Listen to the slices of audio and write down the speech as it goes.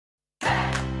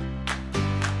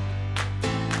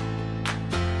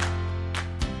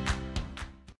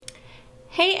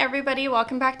Hey everybody,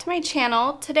 welcome back to my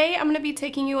channel. Today I'm going to be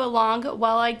taking you along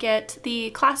while I get the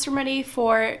classroom ready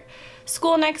for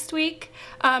school next week.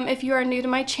 If you are new to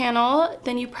my channel,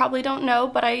 then you probably don't know,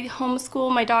 but I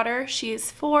homeschool my daughter. She's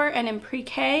 4 and in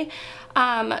pre-K.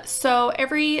 So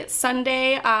every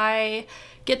Sunday I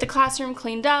get the classroom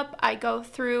cleaned up. I go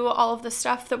through all of the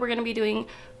stuff that we're going to be doing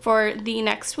for the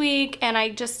next week, and I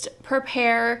just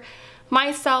prepare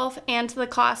myself and the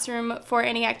classroom for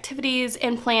any activities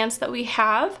and plans that we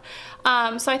have.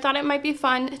 So I thought it might be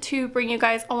fun to bring you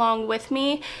guys along with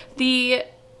me. The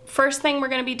first thing we're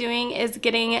going to be doing is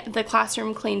getting the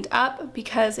classroom cleaned up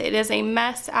because it is a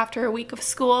mess after a week of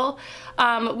school.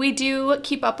 We do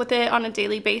keep up with it on a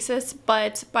daily basis,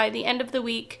 but by the end of the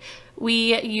week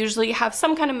we usually have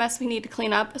some kind of mess we need to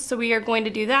clean up, so we are going to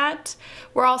do that.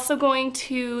 We're also going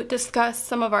to discuss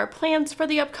some of our plans for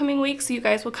the upcoming week, so you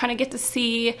guys will kind of get to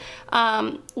see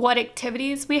what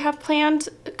activities we have planned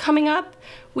coming up.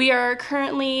 We are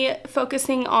currently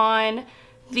focusing on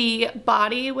the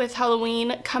body with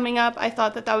Halloween coming up. I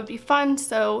thought that would be fun,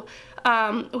 so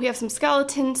we have some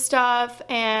skeleton stuff,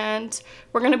 and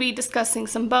we're going to be discussing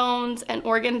some bones and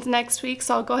organs next week,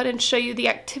 so I'll go ahead and show you the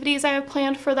activities I have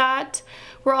planned for that.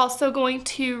 We're also going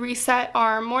to reset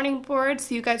our morning board,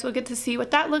 so you guys will get to see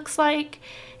what that looks like.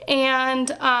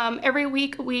 And every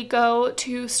week we go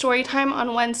to story time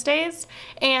on Wednesdays,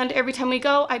 and every time we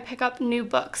go I pick up new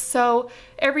books. So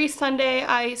every Sunday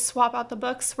I swap out the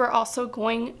books. We're also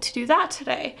going to do that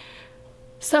today.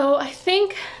 So I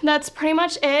think that's pretty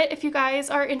much it. If you guys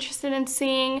are interested in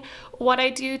seeing what I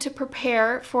do to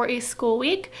prepare for a school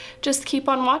week, just keep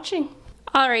on watching.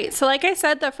 Alright, so like I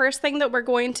said, the first thing that we're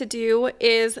going to do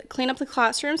is clean up the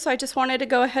classroom. So I just wanted to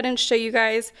go ahead and show you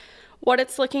guys what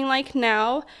it's looking like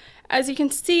now. As you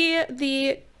can see,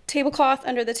 the tablecloth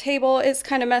under the table is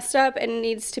kind of messed up and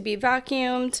needs to be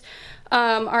vacuumed.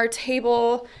 Our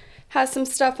table has some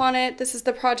stuff on it. This is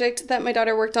the project that my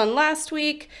daughter worked on last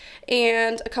week,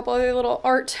 and a couple other little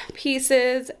art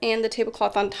pieces, and the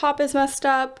tablecloth on top is messed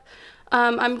up.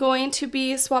 I'm going to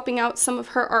be swapping out some of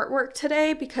her artwork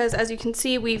today because, as you can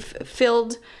see, we've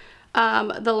filled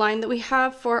the line that we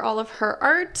have for all of her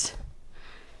art.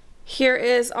 Here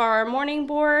is our morning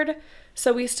board.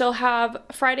 So we still have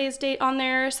Friday's date on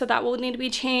there, so that will need to be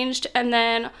changed. And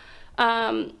then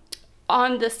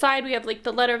on the side we have like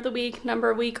the letter of the week, number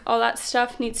of week, all that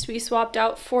stuff needs to be swapped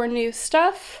out for new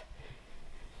stuff.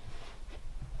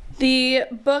 The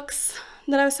books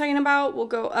that I was talking about will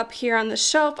go up here on the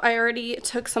shelf. I already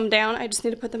took some down, I just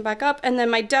need to put them back up. And then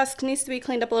my desk needs to be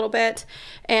cleaned up a little bit,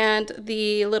 and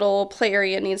the little play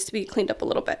area needs to be cleaned up a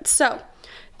little bit. So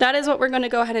that is what we're going to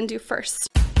go ahead and do first.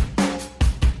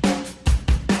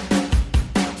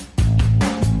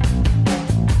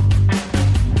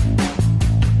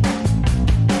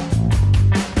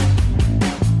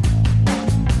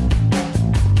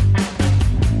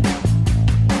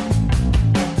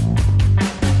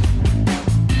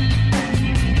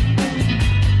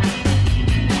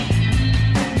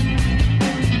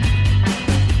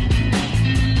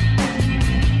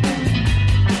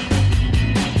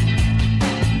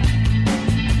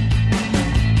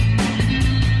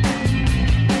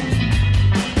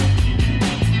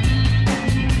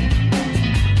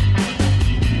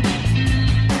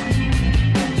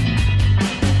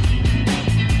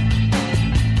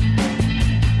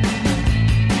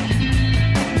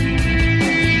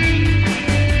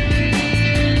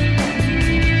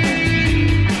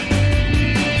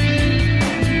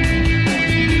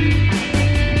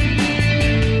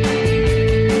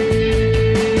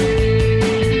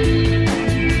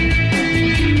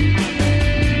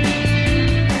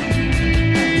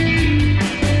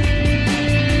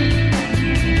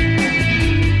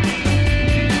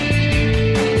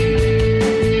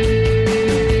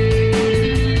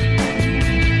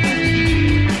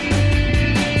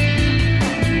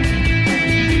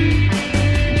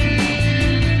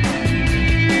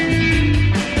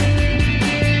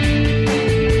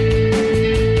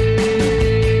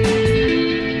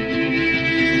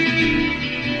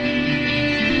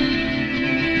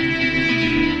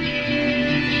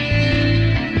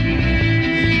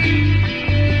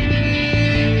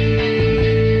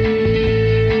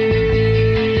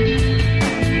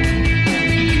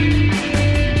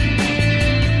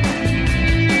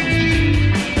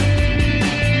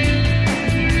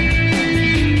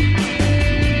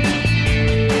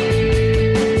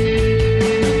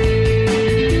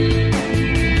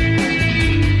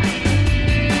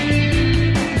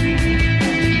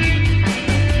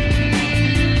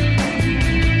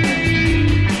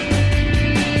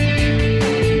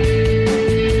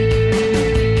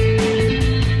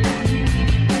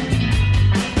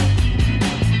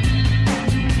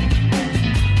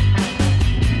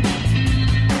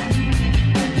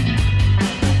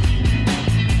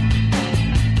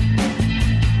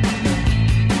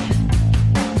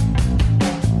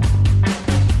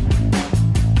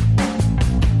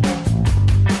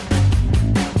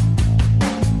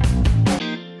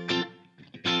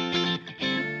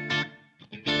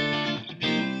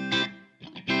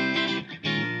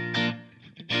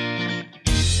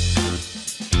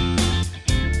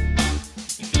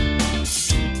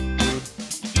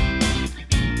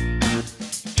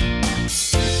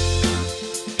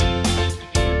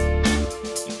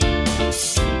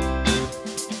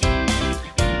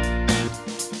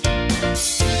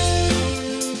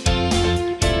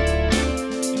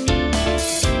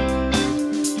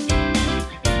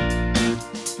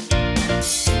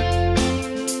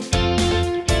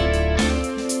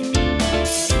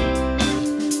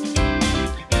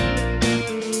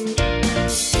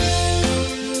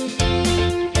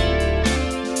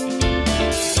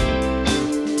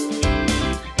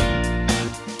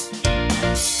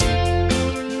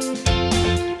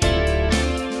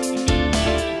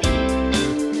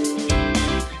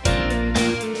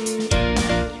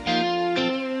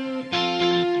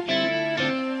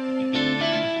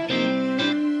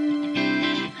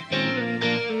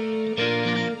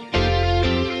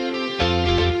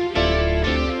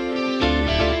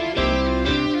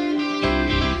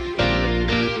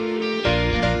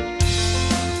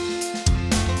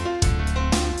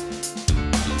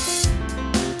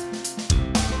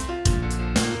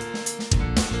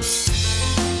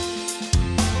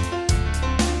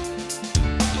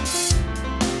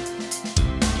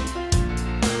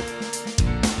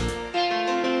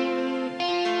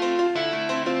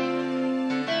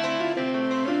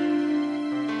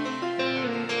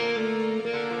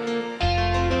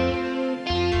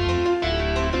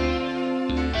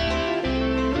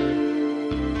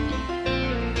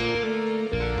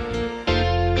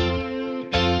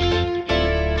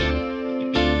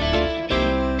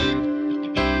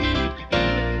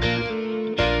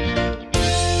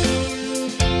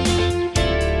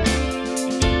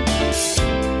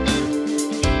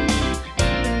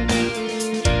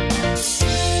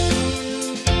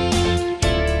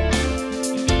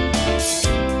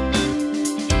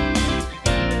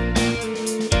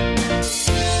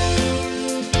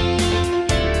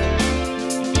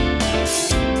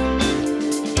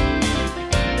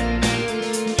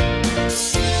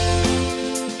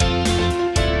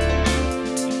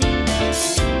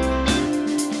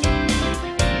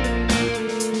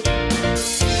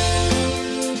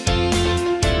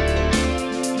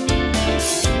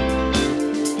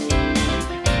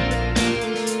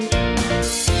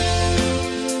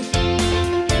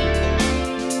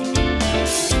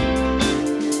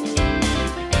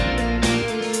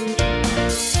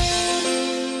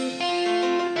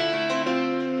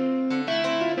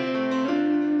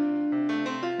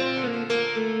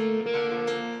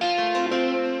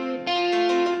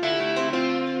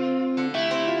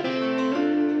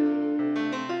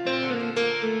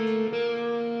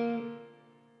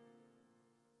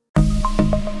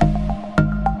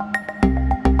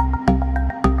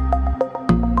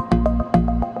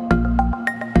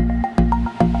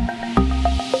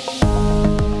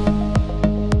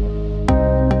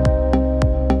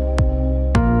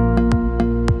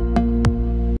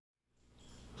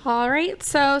 Alright,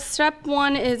 so step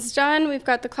 1 is done. We've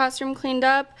got the classroom cleaned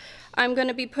up. I'm going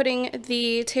to be putting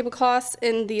the tablecloths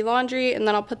in the laundry and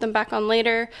then I'll put them back on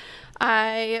later.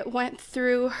 I went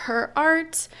through her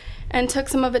art and took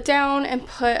some of it down and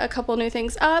put a couple new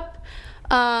things up.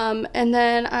 And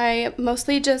then I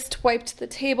mostly just wiped the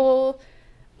table,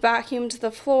 vacuumed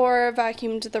the floor,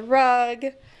 vacuumed the rug.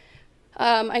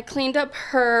 I cleaned up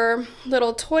her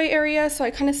little toy area, so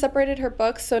I kind of separated her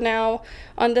books. So now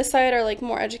on this side are like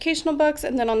more educational books,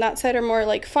 and then on that side are more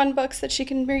like fun books that she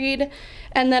can read.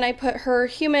 And then I put her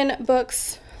human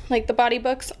books, like the body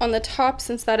books, on the top,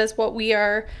 since that is what we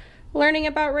are learning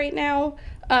about right now.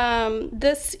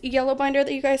 This yellow binder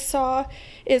that you guys saw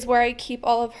is where I keep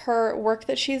all of her work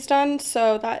that she's done.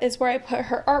 So that is where I put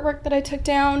her artwork that I took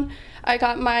down. I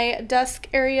got my desk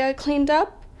area cleaned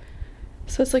up,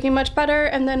 so it's looking much better.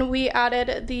 And then we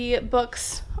added the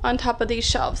books on top of these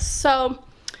shelves. So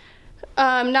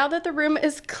now that the room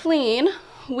is clean,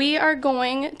 we are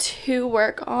going to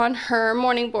work on her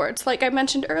morning boards. Like I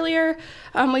mentioned earlier,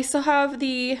 we still have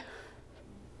the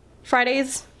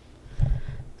Fridays.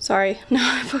 Sorry, no,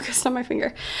 I focused on my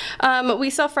finger. We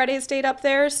still have Friday's date up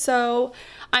there, so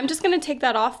I'm just going to take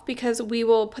that off because we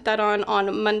will put that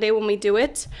on Monday when we do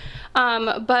it.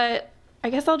 But I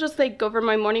guess I'll just like go over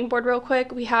my morning board real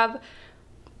quick. We have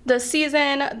the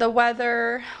season, the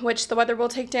weather, which the weather will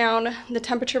take down, the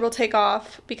temperature will take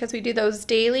off because we do those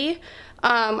daily.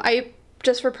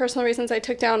 Just for personal reasons, I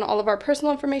took down all of our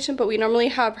personal information, but we normally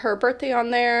have her birthday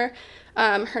on there,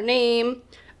 her name,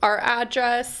 our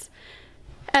address.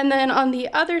 And then on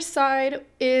the other side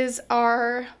is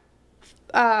our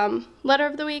letter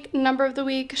of the week, number of the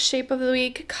week, shape of the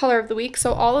week, color of the week.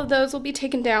 So all of those will be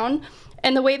taken down.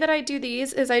 And the way that I do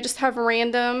these is I just have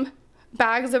random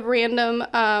bags of random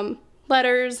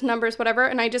letters, numbers, whatever,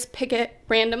 and I just pick it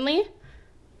randomly.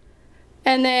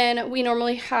 And then we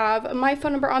normally have my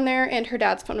phone number on there and her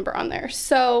dad's phone number on there.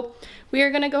 So we are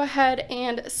going to go ahead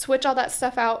and switch all that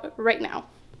stuff out right now.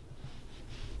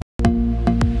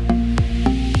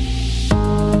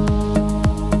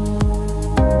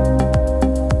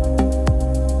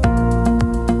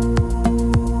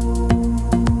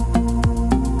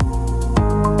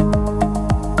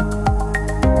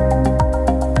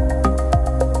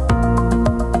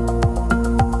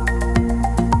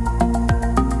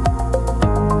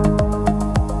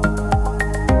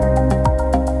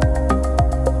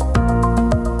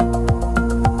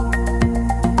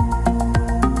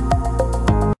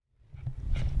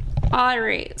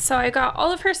 Alright, so I got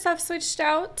all of her stuff switched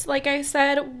out. Like I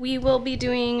said, we will be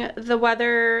doing the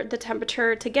weather, the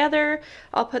temperature together.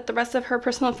 I'll put the rest of her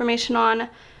personal information on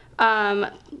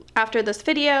after this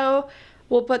video.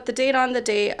 We'll put the date on, the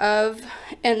day of,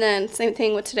 and then same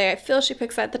thing with today. I feel she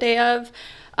picks that the day of.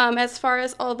 As far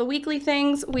as all the weekly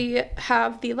things, we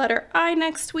have the letter I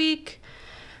next week.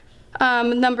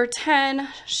 Number 10,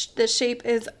 the shape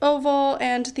is oval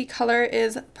and the color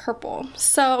is purple.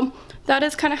 So that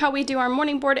is kind of how we do our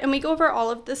morning board, and we go over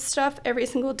all of this stuff every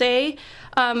single day.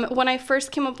 When I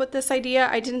first came up with this idea,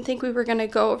 I didn't think we were going to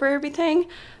go over everything,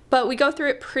 but we go through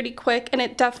it pretty quick, and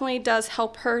it definitely does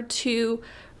help her to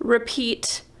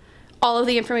repeat all of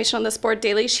the information on this board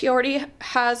daily. She already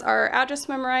has our address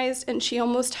memorized, and she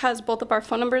almost has both of our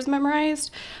phone numbers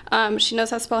memorized. She knows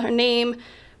how to spell her name,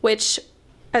 which,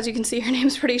 as you can see, her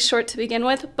name's pretty short to begin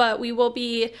with, but we will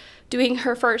be doing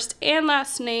her first and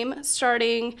last name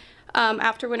starting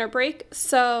after winter break.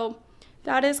 So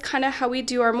that is kind of how we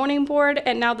do our morning board.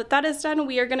 And now that that is done,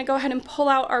 we are going to go ahead and pull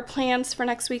out our plans for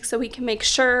next week so we can make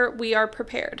sure we are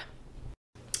prepared.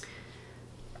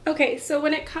 Okay, so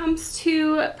when it comes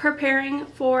to preparing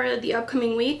for the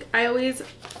upcoming week, I always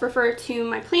refer to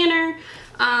my planner.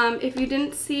 If you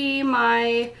didn't see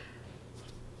my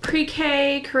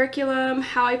pre-K curriculum,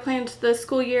 how I planned the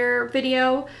school year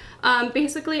video,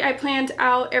 basically I planned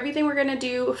out everything we're going to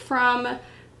do from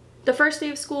the first day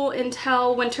of school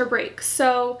until winter break.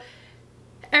 So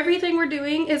everything we're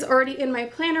doing is already in my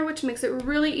planner, which makes it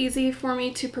really easy for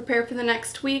me to prepare for the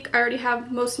next week. I already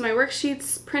have most of my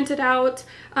worksheets printed out.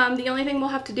 The only thing we'll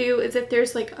have to do is if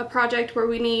there's like a project where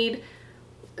we need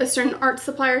a certain art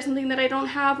supply or something that I don't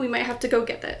have, we might have to go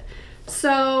get it.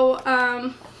 So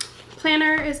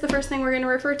planner is the first thing we're going to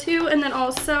refer to, and then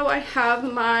also I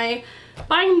have my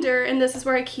binder, and this is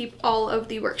where I keep all of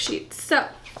the worksheets. So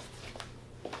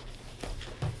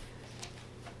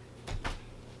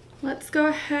let's go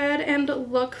ahead and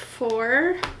look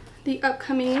for the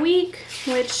upcoming week,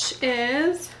 which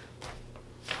is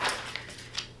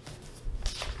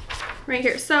right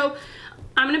here. So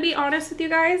I'm going to be honest with you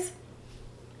guys.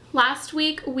 Last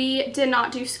week we did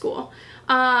not do school.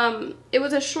 It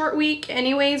was a short week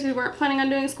anyways. We weren't planning on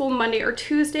doing school Monday or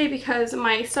Tuesday because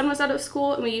my son was out of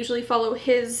school and we usually follow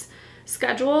his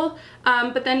schedule.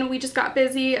 But then we just got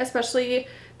busy, especially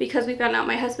because we found out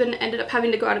my husband ended up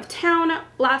having to go out of town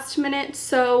last minute.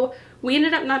 So we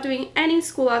ended up not doing any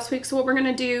school last week. So what we're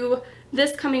gonna do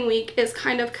this coming week is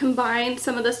kind of combine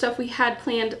some of the stuff we had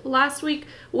planned last week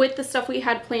with the stuff we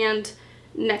had planned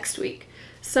next week.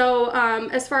 So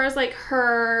as far as like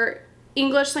her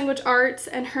English language arts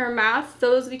and her math,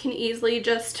 those we can easily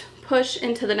just push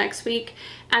into the next week,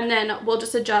 and then we'll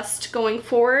just adjust going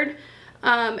forward.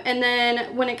 And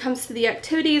then when it comes to the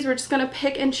activities, we're just gonna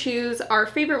pick and choose our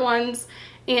favorite ones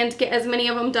and get as many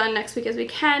of them done next week as we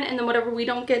can, and then whatever we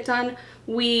don't get done,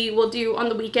 we will do on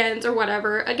the weekends or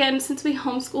whatever. Again, since we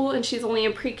homeschool and she's only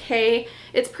in pre-K,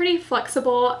 it's pretty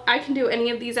flexible. I can do any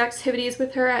of these activities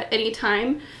with her at any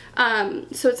time,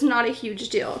 so it's not a huge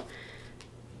deal.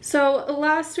 So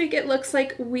last week it looks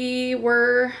like we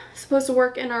were supposed to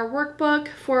work in our workbook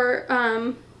for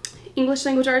English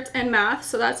language arts and math,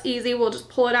 so that's easy. We'll just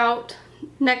pull it out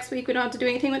next week. We don't have to do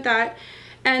anything with that.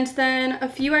 And then a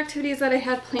few activities that I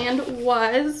had planned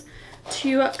was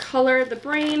to color the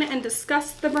brain and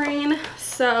discuss the brain.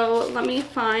 So let me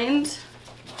find,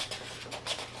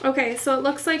 okay, so it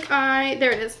looks like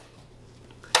there it is.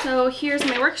 So here's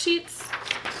my worksheets.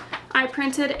 I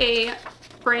printed a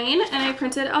brain and I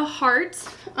printed a heart.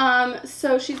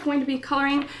 So she's going to be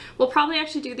coloring. We'll probably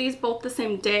actually do these both the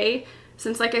same day,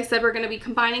 since like I said, we're going to be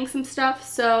combining some stuff.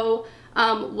 So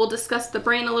we'll discuss the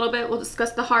brain a little bit, we'll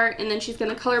discuss the heart, and then she's going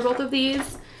to color both of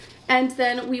these. And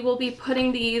then we will be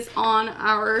putting these on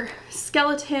our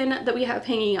skeleton that we have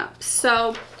hanging up.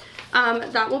 So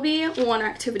that will be one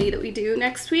activity that we do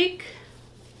next week.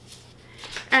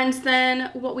 And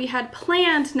then what we had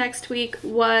planned next week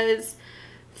was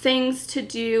things to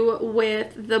do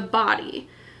with the body.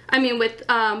 I mean with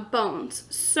bones.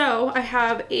 So I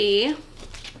have a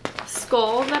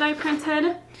skull that I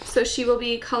printed. So she will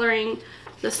be coloring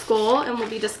the skull and we'll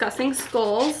be discussing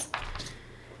skulls.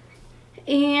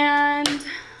 And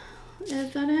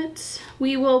is that it?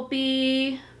 We will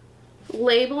be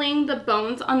labeling the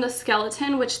bones on the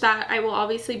skeleton, which that I will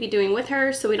obviously be doing with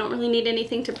her, so we don't really need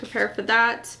anything to prepare for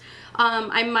that.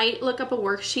 I might look up a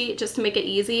worksheet just to make it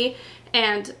easy,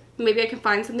 and maybe I can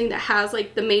find something that has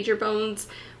like the major bones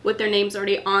with their names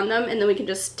already on them, and then we can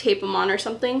just tape them on or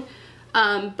something.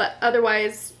 But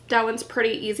otherwise, that one's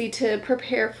pretty easy to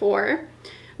prepare for.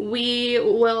 We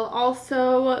will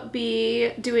also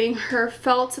be doing her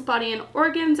felt body and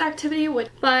organs activity,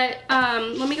 but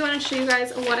let me go ahead and show you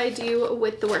guys what I do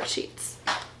with the worksheets.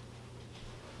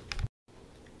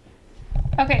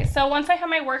 Okay, so once I have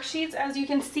my worksheets, as you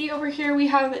can see over here, we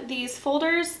have these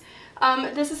folders.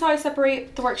 This is how I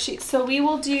separate the worksheets. So we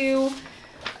will do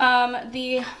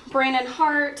the brain and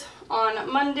heart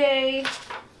on Monday.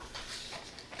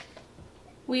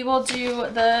 We will do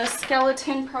the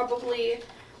skeleton probably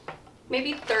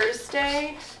maybe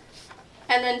Thursday,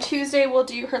 and then Tuesday we'll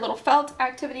do her little felt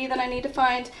activity that I need to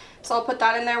find, so I'll put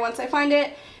that in there once I find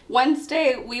it.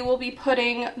 Wednesday we will be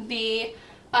putting the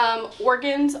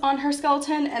organs on her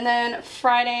skeleton, and then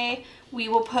Friday we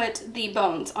will put the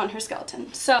bones on her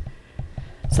skeleton. So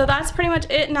that's pretty much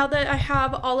it. Now that I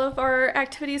have all of our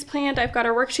activities planned, I've got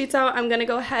our worksheets out, I'm gonna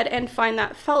go ahead and find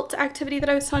that felt activity that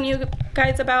I was telling you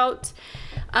guys about,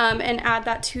 and add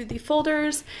that to the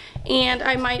folders. And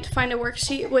I might find a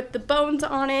worksheet with the bones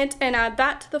on it and add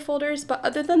that to the folders. But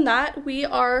other than that, we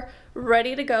are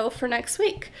ready to go for next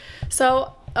week.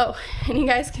 So, oh, and you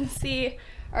guys can see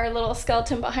our little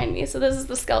skeleton behind me. So this is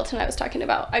the skeleton I was talking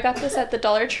about. I got this at the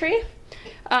Dollar Tree.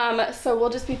 So we'll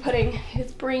just be putting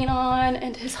his brain on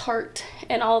and his heart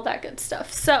and all of that good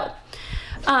stuff. So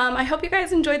I hope you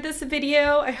guys enjoyed this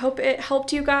video. I hope it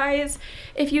helped you guys.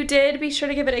 If you did, be sure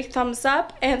to give it a thumbs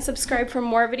up and subscribe for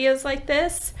more videos like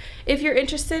this. If you're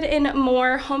interested in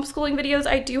more homeschooling videos,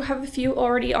 I do have a few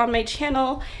already on my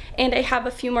channel, and I have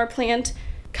a few more planned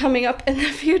coming up in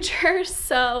the future.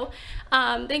 So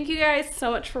thank you guys so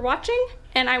much for watching,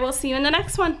 and I will see you in the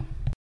next one.